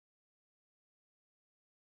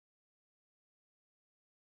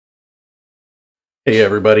Hey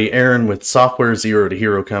everybody, Aaron with Software Zero to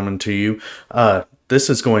Hero coming to you.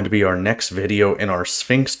 This is going to be our next video in our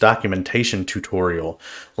Sphinx documentation tutorial.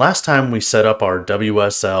 Last time we set up our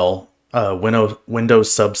WSL Windows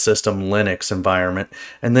Subsystem Linux environment,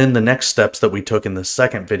 and then the next steps that we took in the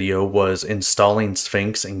second video was installing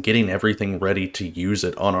Sphinx and getting everything ready to use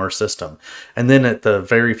it on our system. And then at the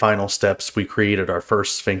very final steps, we created our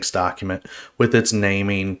first Sphinx document with its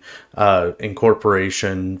naming,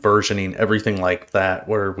 incorporation, versioning, everything like that,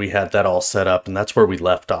 where we had that all set up, and that's where we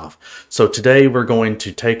left off. So today we're going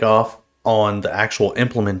to take off on the actual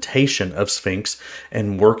implementation of Sphinx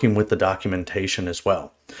and working with the documentation as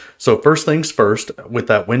well. So first things first, with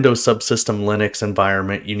that Windows Subsystem Linux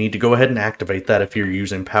environment, you need to go ahead and activate that if you're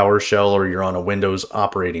using PowerShell or you're on a Windows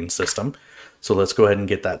operating system. So let's go ahead and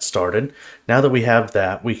get that started. Now that we have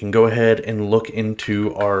that, we can go ahead and look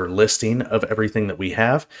into our listing of everything that we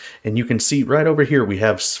have. And you can see right over here, we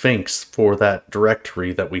have Sphinx for that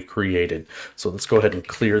directory that we created. So let's go ahead and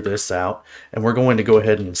clear this out. And we're going to go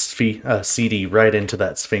ahead and CD right into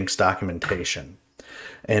that Sphinx documentation.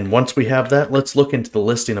 And once we have that, let's look into the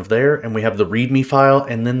listing of there, and we have the README file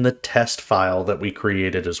and then the test file that we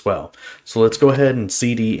created as well. So let's go ahead and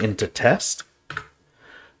CD into test.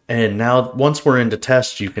 And now once we're into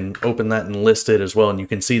test, you can open that and list it as well. And you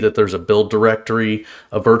can see that there's a build directory,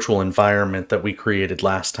 a virtual environment that we created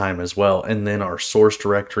last time as well, and then our source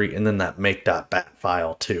directory, and then that make.bat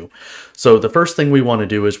file too. So the first thing we want to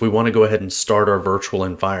do is we want to go ahead and start our virtual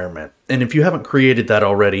environment. And if you haven't created that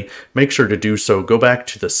already, make sure to do so. Go back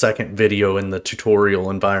to the second video in the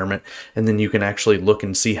tutorial environment, and then you can actually look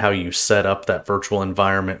and see how you set up that virtual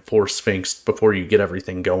environment for Sphinx before you get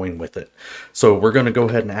everything going with it. So we're going to go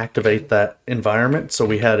ahead and activate that environment. So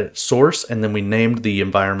we had it source, and then we named the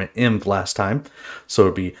environment env last time. So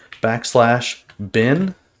it'd be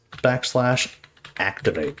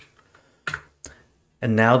 /bin/activate.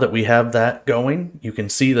 And now that we have that going, you can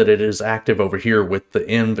see that it is active over here with the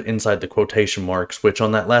env inside the quotation marks, which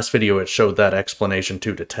on that last video, it showed that explanation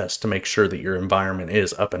too, to test to make sure that your environment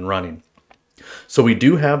is up and running. So we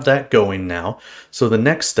do have that going now. So the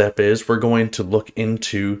next step is we're going to look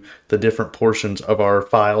into the different portions of our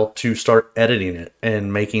file to start editing it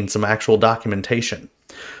and making some actual documentation.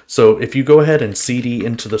 So if you go ahead and CD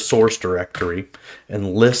into the source directory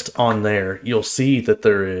and list on there, you'll see that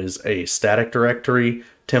there is a static directory,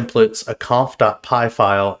 templates, a conf.py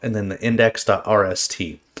file, and then the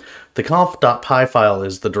index.rst. The conf.py file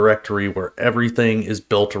is the directory where everything is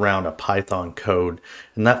built around a Python code,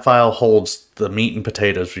 and that file holds the meat and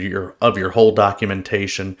potatoes of your whole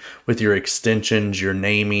documentation with your extensions, your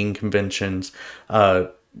naming conventions,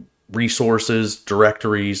 resources,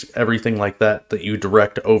 directories, everything like that that you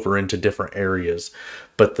direct over into different areas.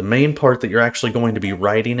 But the main part that you're actually going to be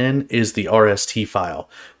writing in is the RST file,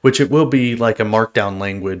 which it will be like a markdown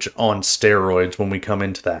language on steroids when we come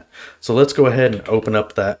into that. So let's go ahead and open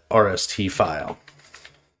up that RST file.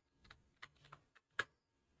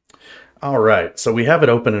 All right, so we have it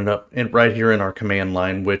opening up right here in our command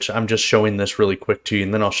line, which I'm just showing this really quick to you,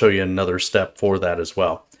 and then I'll show you another step for that as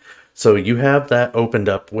well. So you have that opened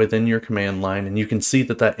up within your command line, and you can see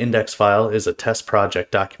that that index file is a test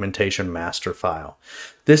project documentation master file.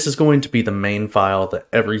 This is going to be the main file that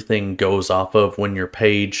everything goes off of when your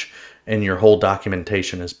page and your whole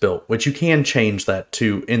documentation is built, which you can change that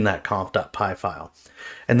to in that conf.py file.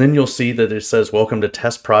 And then you'll see that it says welcome to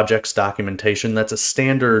test projects documentation. That's a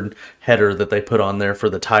standard header that they put on there for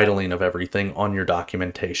the titling of everything on your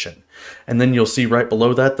documentation. And then you'll see right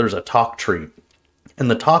below that there's a talk tree. And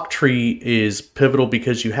the talk tree is pivotal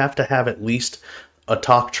because you have to have at least a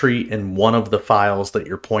talk tree in one of the files that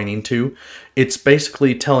you're pointing to. It's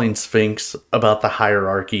basically telling Sphinx about the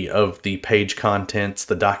hierarchy of the page contents,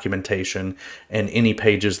 the documentation, and any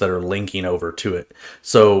pages that are linking over to it.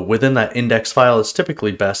 So within that index file, it's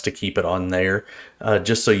typically best to keep it on there,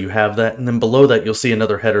 just so you have that. And then below that, you'll see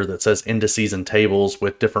another header that says indices and tables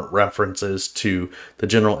with different references to the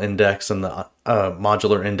general index and the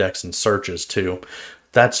modular index and searches too.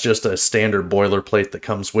 That's just a standard boilerplate that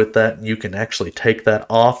comes with that. You can actually take that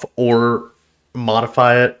off or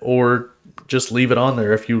modify it or just leave it on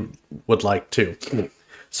there if you would like to.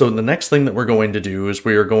 So the next thing that we're going to do is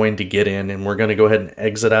we are going to get in and we're going to go ahead and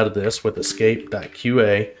exit out of this with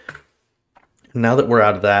escape.qa. Now that we're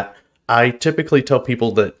out of that, I typically tell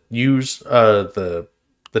people that use the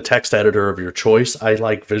text editor of your choice. I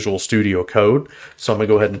like Visual Studio Code. So I'm going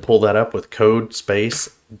to go ahead and pull that up with code space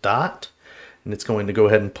dot. And it's going to go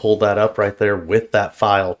ahead and pull that up right there with that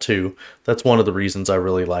file too. That's one of the reasons I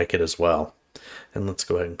really like it as well. And let's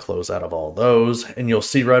go ahead and close out of all those. And you'll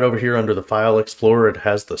see right over here under the File Explorer, it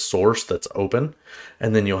has the source that's open.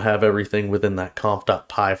 And then you'll have everything within that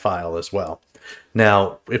conf.py file as well.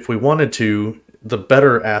 Now, if we wanted to, the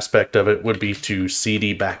better aspect of it would be to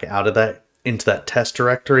CD back out of that into that test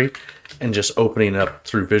directory and just opening it up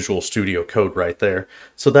through Visual Studio Code right there.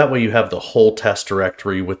 So that way you have the whole test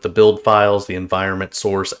directory with the build files, the environment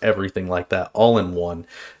source, everything like that all in one. And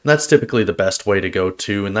that's typically the best way to go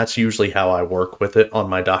to, and that's usually how I work with it on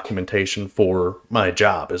my documentation for my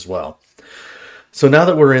job as well. So now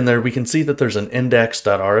that we're in there, we can see that there's an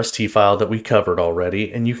index.rst file that we covered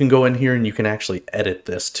already, and you can go in here and you can actually edit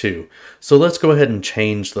this too. So let's go ahead and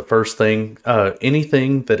change the first thing.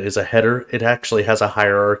 Anything that is a header, it actually has a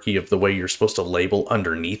hierarchy of the way you're supposed to label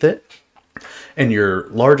underneath it. And your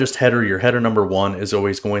largest header, your header number 1, is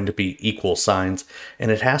always going to be equal signs, and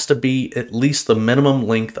it has to be at least the minimum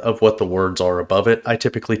length of what the words are above it. I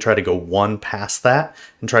typically try to go 1 past that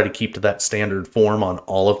and try to keep to that standard form on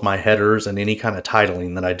all of my headers and any kind of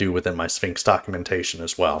titling that I do within my Sphinx documentation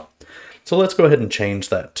as well. So let's go ahead and change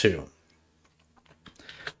that too.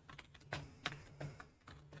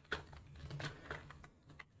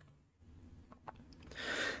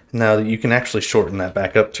 Now you can actually shorten that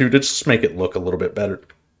back up too to just make it look a little bit better.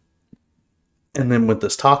 And then with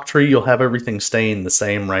this talk tree, you'll have everything staying the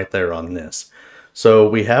same right there on this. So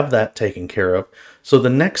we have that taken care of. So the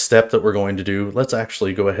next step that we're going to do, let's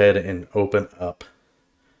actually go ahead and open up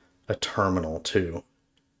a terminal too.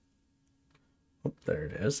 Oh, there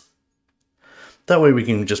it is. That way we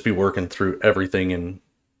can just be working through everything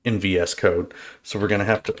in VS Code. So we're going to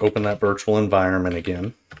have to open that virtual environment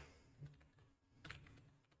again.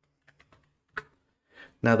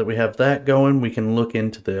 Now that we have that going, we can look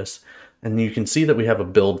into this, and you can see that we have a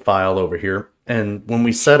build file over here. And when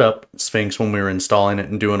we set up Sphinx, when we were installing it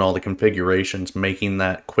and doing all the configurations, making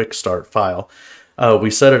that quick start file,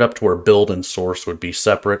 we set it up to where build and source would be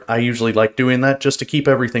separate. I usually like doing that just to keep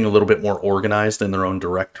everything a little bit more organized in their own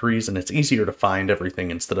directories, and it's easier to find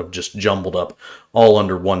everything instead of just jumbled up all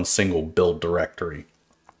under one single build directory.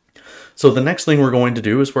 So the next thing we're going to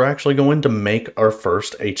do is we're actually going to make our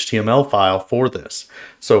first HTML file for this.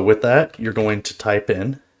 So with that, you're going to type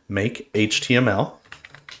in make HTML.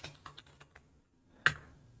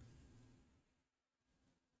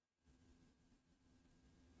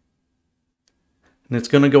 And it's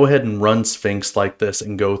going to go ahead and run Sphinx like this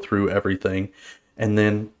and go through everything. And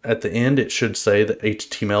then at the end, it should say that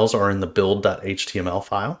HTMLs are in the build.html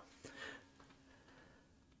file.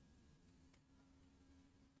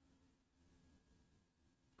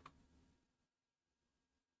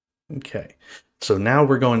 Okay, so now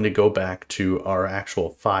we're going to go back to our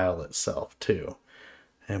actual file itself too.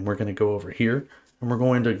 And we're going to go over here and we're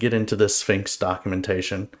going to get into this Sphinx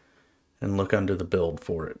documentation and look under the build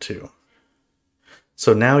for it too.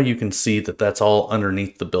 So now you can see that that's all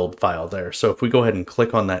underneath the build file there. So if we go ahead and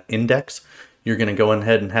click on that index, you're going to go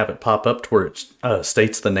ahead and have it pop up to where it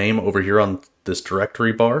states the name over here on this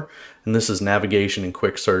directory bar. And this is navigation and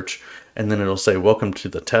quick search. And then it'll say, welcome to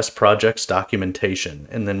the test projects documentation.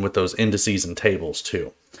 And then with those indices and tables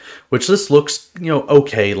too, which this looks,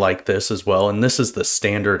 okay like this as well. And this is the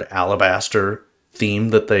standard Alabaster theme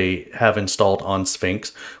that they have installed on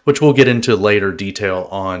Sphinx, which we'll get into later detail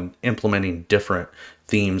on implementing different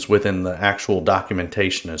themes within the actual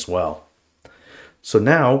documentation as well. So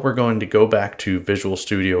now we're going to go back to Visual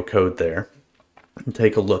Studio Code there and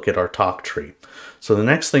take a look at our talk tree. So the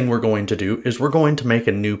next thing we're going to do is we're going to make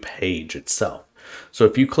a new page itself. So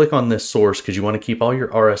if you click on this source, because you want to keep all your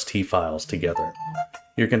RST files together,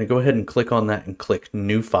 you're going to go ahead and click on that and click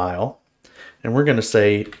new file. And we're going to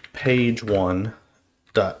say page1.rst.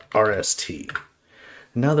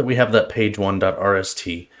 Now that we have that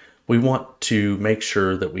page1.rst, we want to make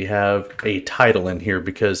sure that we have a title in here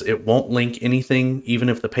because it won't link anything. Even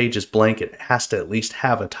if the page is blank, it has to at least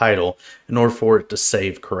have a title in order for it to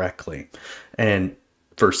save correctly. And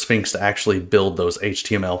for Sphinx to actually build those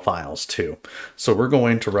HTML files too. So we're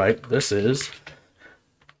going to write, this is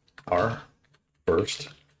our first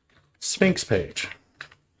Sphinx page.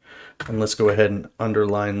 And let's go ahead and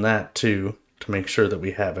underline that too to make sure that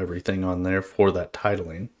we have everything on there for that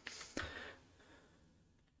titling.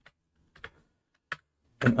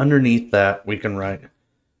 And underneath that, we can write,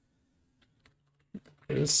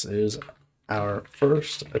 this is our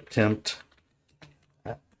first attempt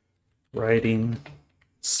at writing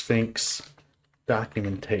Sphinx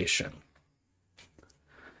documentation.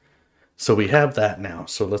 So we have that now.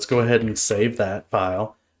 So let's go ahead and save that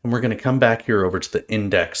file. And we're going to come back here over to the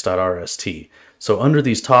index.rst. So under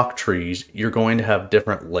these talk trees, you're going to have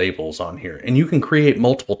different labels on here. And you can create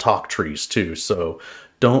multiple talk trees too. So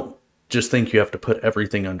don't just think you have to put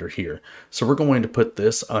everything under here. So we're going to put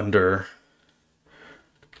this under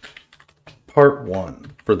part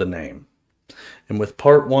 1 for the name. And with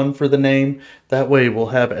part 1 for the name, that way we'll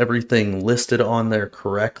have everything listed on there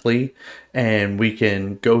correctly, and we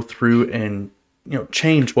can go through and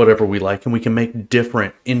change whatever we like, and we can make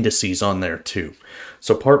different indices on there too.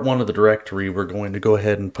 So part 1 of the directory, we're going to go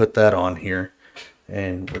ahead and put that on here,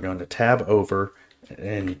 and we're going to tab over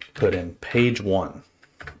and put in page 1.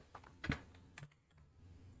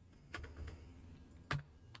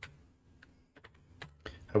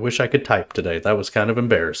 I wish I could type today. That was kind of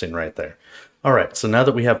embarrassing right there. All right, so now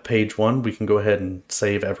that we have page 1, we can go ahead and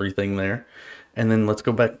save everything there. And then let's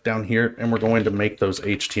go back down here, and we're going to make those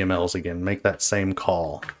HTMLs again, make that same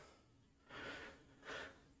call.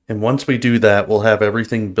 And once we do that, we'll have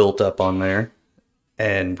everything built up on there,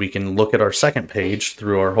 and we can look at our second page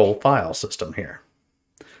through our whole file system here.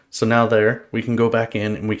 So now there, we can go back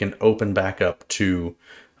in and we can open back up to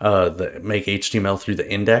the make HTML through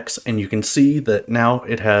the index, and you can see that now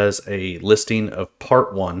it has a listing of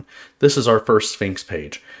part 1. This is our first Sphinx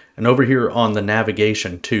page. And over here on the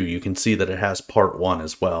navigation too, you can see that it has part 1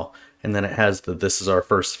 as well. And then it has the this is our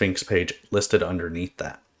first Sphinx page listed underneath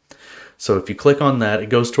that. So if you click on that, it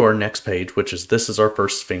goes to our next page, which is this is our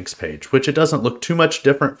first Sphinx page, which it doesn't look too much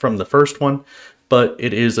different from the first one, but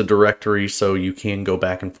it is a directory, so you can go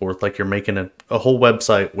back and forth like you're making a whole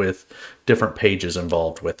website with different pages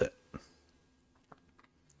involved with it.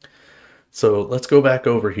 So let's go back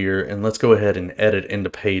over here and let's go ahead and edit into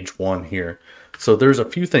page 1 here. So there's a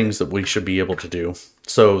few things that we should be able to do.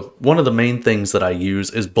 So one of the main things that I use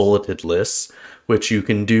is bulleted lists, which you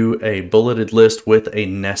can do a bulleted list with a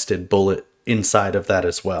nested bullet inside of that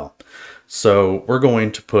as well. So we're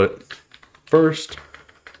going to put first,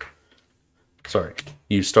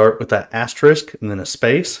 you start with that asterisk and then a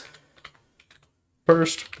space.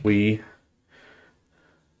 First, we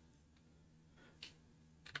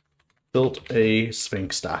built a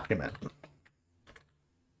Sphinx document.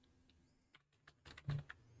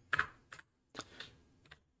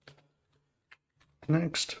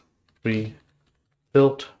 Next, we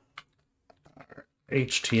built our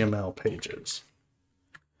HTML pages.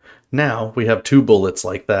 Now we have 2 bullets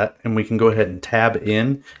like that, and we can go ahead and tab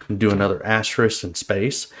in and do another asterisk and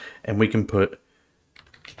space, and we can put,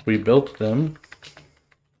 we built them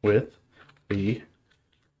with the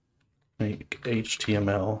make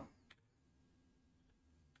HTML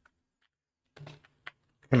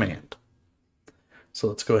command. So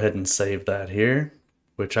let's go ahead and save that here,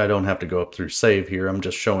 which I don't have to go up through save here. I'm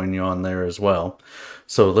just showing you on there as well.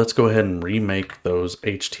 So let's go ahead and remake those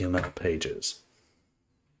HTML pages.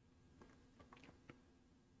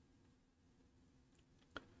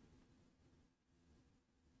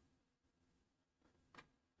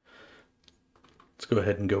 Let's go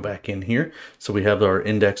ahead and go back in here. So we have our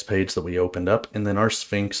index page that we opened up, and then our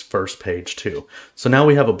Sphinx first page too. So now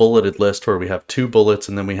we have a bulleted list where we have 2 bullets,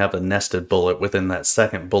 and then we have a nested bullet within that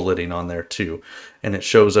second bulleting on there too. And it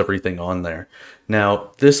shows everything on there.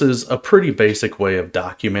 Now, this is a pretty basic way of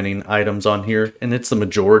documenting items on here, and it's the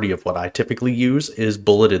majority of what I typically use is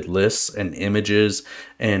bulleted lists and images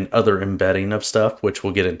and other embedding of stuff, which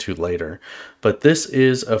we'll get into later. But this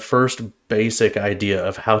is a first basic idea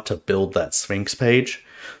of how to build that Sphinx page.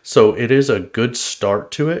 So it is a good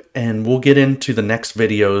start to it, and we'll get into the next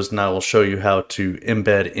videos and I will show you how to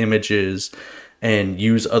embed images and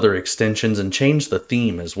use other extensions and change the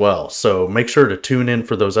theme as well. So make sure to tune in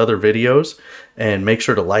for those other videos, and make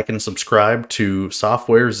sure to like and subscribe to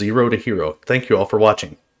Software Zero to Hero. Thank you all for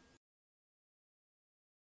watching.